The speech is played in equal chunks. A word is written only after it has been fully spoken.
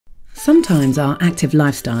Sometimes our active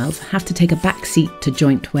lifestyles have to take a back seat to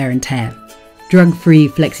joint wear and tear. Drug-free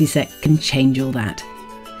FlexiSEQ can change all that.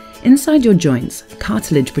 Inside your joints,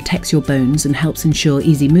 cartilage protects your bones and helps ensure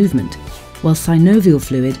easy movement, while synovial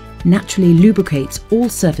fluid naturally lubricates all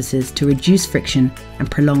surfaces to reduce friction and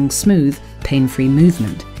prolong smooth, pain-free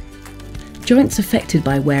movement. Joints affected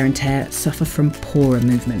by wear and tear suffer from poorer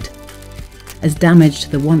movement, as damage to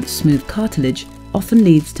the once smooth cartilage often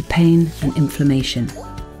leads to pain and inflammation.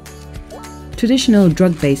 Traditional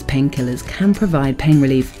drug-based painkillers can provide pain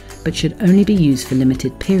relief, but should only be used for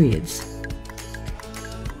limited periods.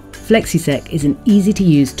 FlexiSEQ is an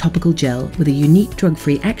easy-to-use topical gel with a unique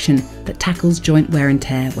drug-free action that tackles joint wear and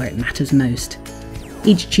tear where it matters most.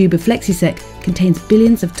 Each tube of FlexiSEQ contains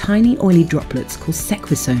billions of tiny oily droplets called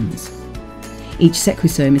sequisomes. Each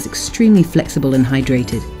sequisome is extremely flexible and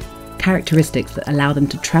hydrated, characteristics that allow them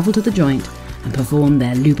to travel to the joint and perform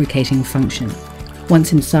their lubricating function.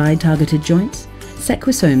 Once inside targeted joints,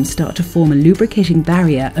 sequisomes start to form a lubricating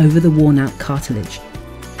barrier over the worn-out cartilage,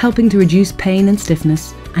 helping to reduce pain and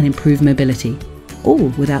stiffness and improve mobility, all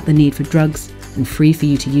without the need for drugs and free for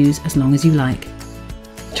you to use as long as you like.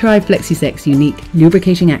 Try FlexiSEQ's unique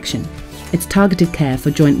lubricating action. It's targeted care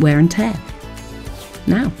for joint wear and tear.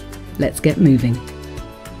 Now, let's get moving.